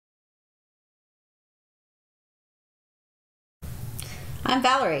I'm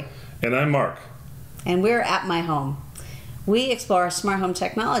Valerie. And I'm Mark. And we're at My Home. We explore smart home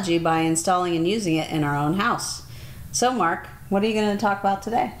technology by installing and using it in our own house. So Mark, what are you going to talk about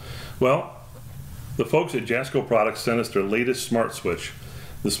today? Well, the folks at Jasco Products sent us their latest smart switch.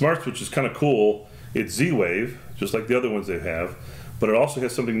 The smart switch is kind of cool. It's Z-Wave, just like the other ones they have, but it also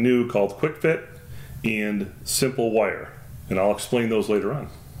has something new called QuickFit and SimpleWire. And I'll explain those later on.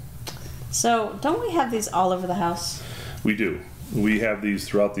 So, don't we have these all over the house? We do. We have these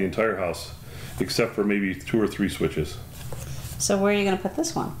throughout the entire house, except for maybe 2 or 3 switches. So where are you going to put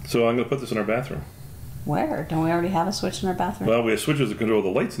this one? So I'm going to put this in our bathroom. Where? Don't we already have a switch in our bathroom? Well, we have switches that control the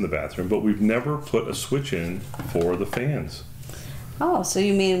lights in the bathroom, but we've never put a switch in for the fans. Oh, so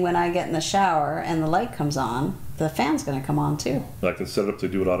you mean when I get in the shower and the light comes on, the fan's going to come on too? I can set it up to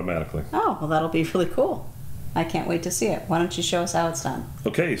do it automatically. Oh, well that'll be really cool. I can't wait to see it. Why don't you show us how it's done?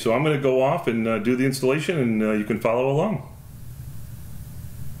 Okay, so I'm going to go off and do the installation, and you can follow along.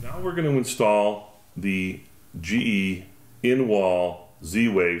 Now we're going to install the GE in-wall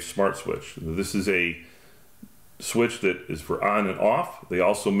Z-Wave smart switch. This is a switch that is for on and off. They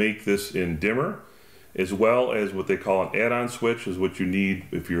also make this in dimmer, as well as what they call an add-on switch, is what you need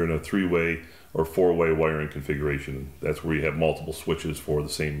if you're in a 3-way or 4-way wiring configuration. That's where you have multiple switches for the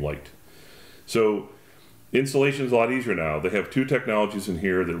same light. So installation is a lot easier now. They have 2 technologies in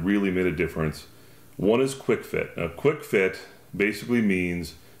here that really made a difference. One is QuickFit. Now QuickFit basically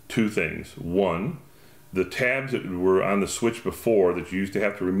means 2 things. One, the tabs that were on the switch before that you used to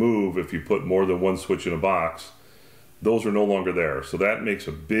have to remove if you put more than 1 switch in a box, those are no longer there. So that makes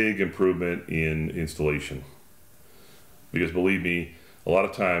a big improvement in installation. Because believe me, a lot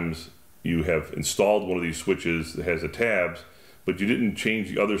of times you have installed one of these switches that has the tabs, but you didn't change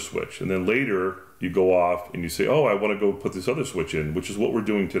the other switch. And then later you go off and you say, oh, I want to go put this other switch in, which is what we're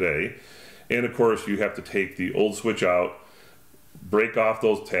doing today. And of course you have to take the old switch out, break off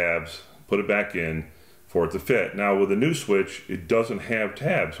those tabs, put it back in for it to fit. Now with a new switch, it doesn't have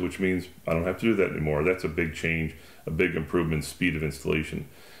tabs, which means I don't have to do that anymore. That's a big change, a big improvement in speed of installation.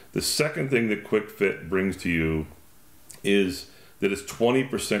 The second thing that QuickFit brings to you is that it's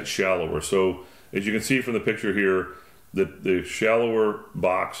 20% shallower. So as you can see from the picture here, the shallower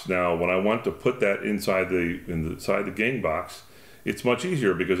box now, when I want to put that inside the gang box, it's much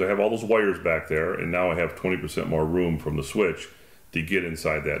easier because I have all those wires back there, and now I have 20% more room from the switch to get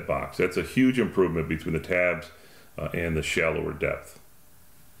inside that box. That's a huge improvement between the tabs and the shallower depth.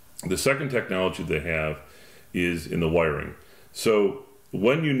 The second technology they have is in the wiring. So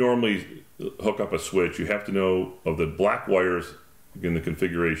when you normally hook up a switch, you have to know of the black wires in the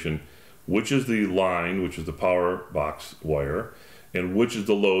configuration, which is the line, which is the power box wire, and which is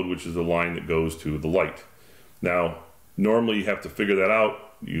the load, which is the line that goes to the light. Now, normally you have to figure that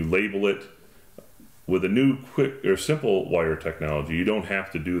out. You label it. With a new quick or simple wire technology, you don't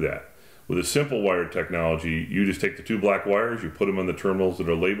have to do that. With a simple wire technology, you just take the 2 black wires, you put them on the terminals that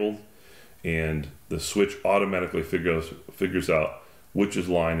are labeled, and the switch automatically figures out which is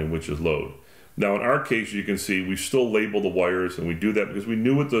line and which is load. Now in our case, you can see we still label the wires, and we do that because we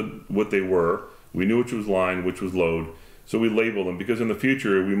knew what they were. We knew which was line, which was load, so we label them because in the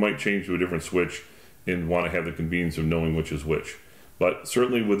future we might change to a different switch and want to have the convenience of knowing which is which. But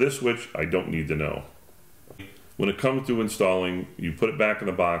certainly with this switch, I don't need to know. When it comes to installing, you put it back in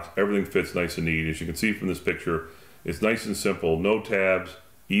the box, everything fits nice and neat. As you can see from this picture, it's nice and simple, no tabs,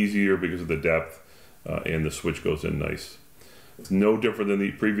 easier because of the depth, and the switch goes in nice. It's no different than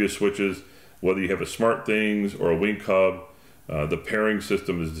the previous switches. Whether you have a SmartThings or a Wink hub, the pairing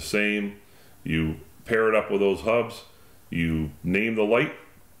system is the same. You pair it up with those hubs, you name the light,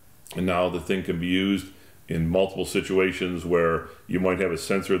 and now the thing can be used in multiple situations where you might have a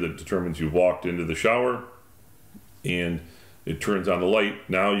sensor that determines you walked into the shower and it turns on the light.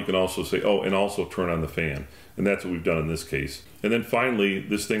 Now you can also say, oh, and also turn on the fan. And that's what we've done in this case. And then finally,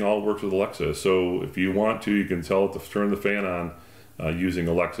 this thing all works with Alexa. So if you want to, you can tell it to turn the fan on using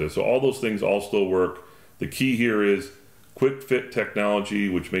Alexa. So all those things all still work. The key here is QuickFit technology,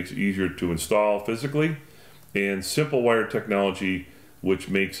 which makes it easier to install physically, and SimpleWire technology, which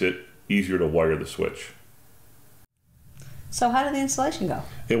makes it easier to wire the switch. So how did the installation go?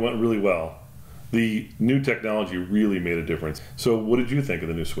 It went really well. The new technology really made a difference. So what did you think of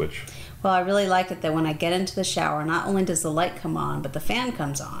the new switch? Well, I really like it that when I get into the shower, not only does the light come on, but the fan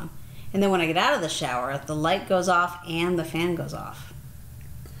comes on. And then when I get out of the shower, the light goes off and the fan goes off.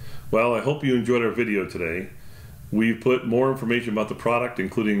 Well, I hope you enjoyed our video today. We've put more information about the product,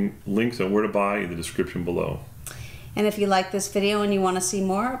 including links on where to buy, in the description below. And if you like this video and you want to see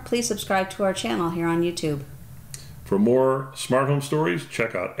more, please subscribe to our channel here on YouTube. For more smart home stories,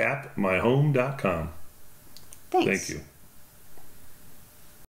 check out appmyhome.com. Thanks. Thank you.